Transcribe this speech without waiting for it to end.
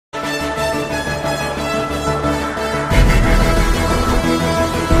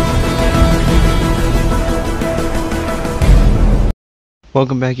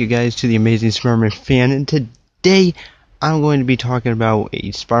Welcome back, you guys, to the Amazing Spider-Man fan, and today I'm going to be talking about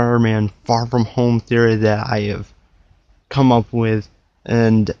a Spider-Man Far From Home theory that I have come up with,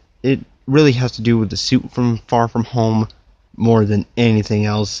 and it really has to do with the suit from Far From Home more than anything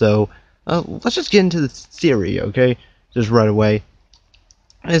else. So let's just get into the theory, okay? Just right away.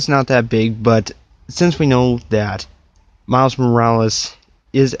 It's not that big, but since we know that Miles Morales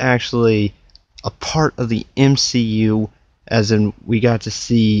is actually a part of the MCU, as in we got to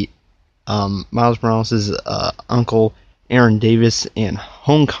see Miles Morales' uncle Aaron Davis in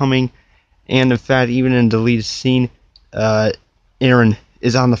Homecoming, and in fact even in deleted scene, Aaron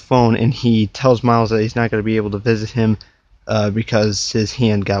is on the phone and he tells Miles that he's not going to be able to visit him because his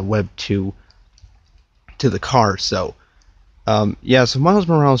hand got webbed to the car. So yeah, so Miles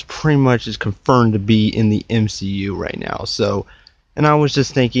Morales pretty much is confirmed to be in the MCU right now. So, and I was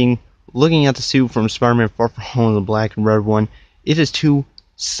just thinking, looking at the suit from Spider-Man Far From Home, the black and red one, it is too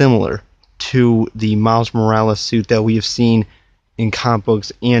similar to the Miles Morales suit that we have seen in comic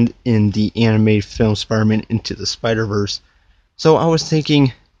books and in the animated film Spider-Man Into the Spider-Verse. So I was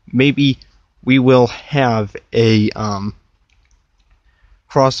thinking maybe we will have a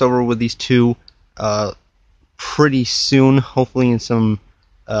crossover with these two pretty soon, hopefully in some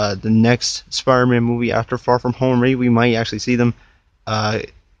the next Spider-Man movie after Far From Home. Maybe we might actually see them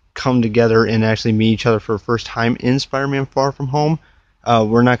come together and actually meet each other for the first time in Spider-Man Far From Home.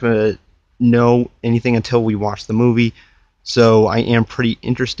 We're not going to know anything until we watch the movie, so I am pretty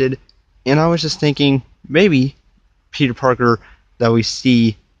interested. And I was just thinking maybe Peter Parker that we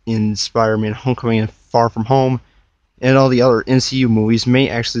see in Spider-Man Homecoming and Far From Home and all the other MCU movies may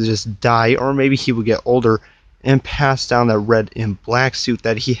actually just die, or maybe he will get older and pass down that red and black suit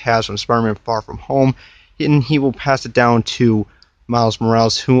that he has from Spider-Man Far From Home, and he will pass it down to Miles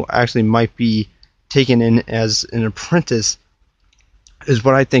Morales, who actually might be taken in as an apprentice, is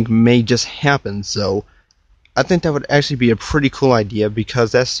what I think may just happen. So I think that would actually be a pretty cool idea,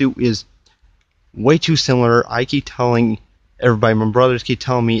 because that suit is way too similar. I keep telling everybody, my brothers keep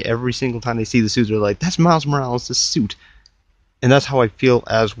telling me every single time they see the suit, they're like, that's Miles Morales' suit. And that's how I feel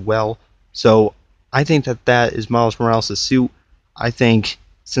as well. So I think that that is Miles Morales' suit. I think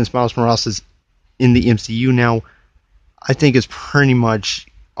since Miles Morales is in the MCU now, I think it's pretty much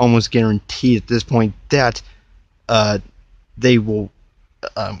almost guaranteed at this point that they will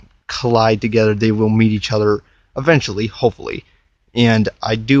collide together. They will meet each other eventually, hopefully. And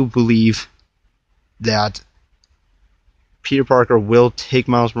I do believe that Peter Parker will take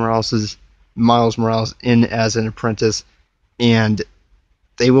Miles Morales in as an apprentice, and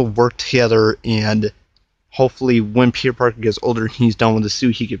they will work together, and hopefully when Peter Parker gets older and he's done with the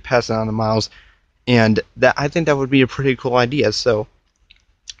suit, he could pass it on to Miles. And that, I think that would be a pretty cool idea. So,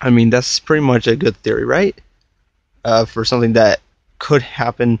 I mean, that's pretty much a good theory, right? For something that could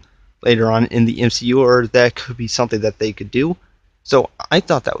happen later on in the MCU, or that could be something that they could do. So I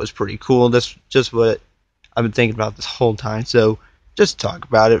thought that was pretty cool. That's just what I've been thinking about this whole time. So just talk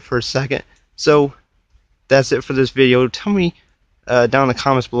about it for a second. So that's it for this video. Tell me down in the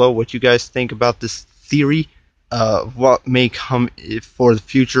comments below what you guys think about this theory of what may come for the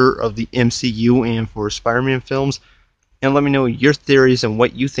future of the MCU and for Spider-Man films. And let me know your theories and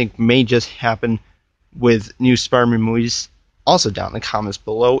what you think may just happen with new Spider-Man movies also down in the comments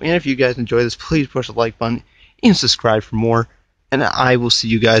below. And if you guys enjoy this, please push the like button and subscribe for more. And I will see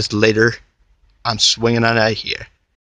you guys later. I'm swinging on out of here.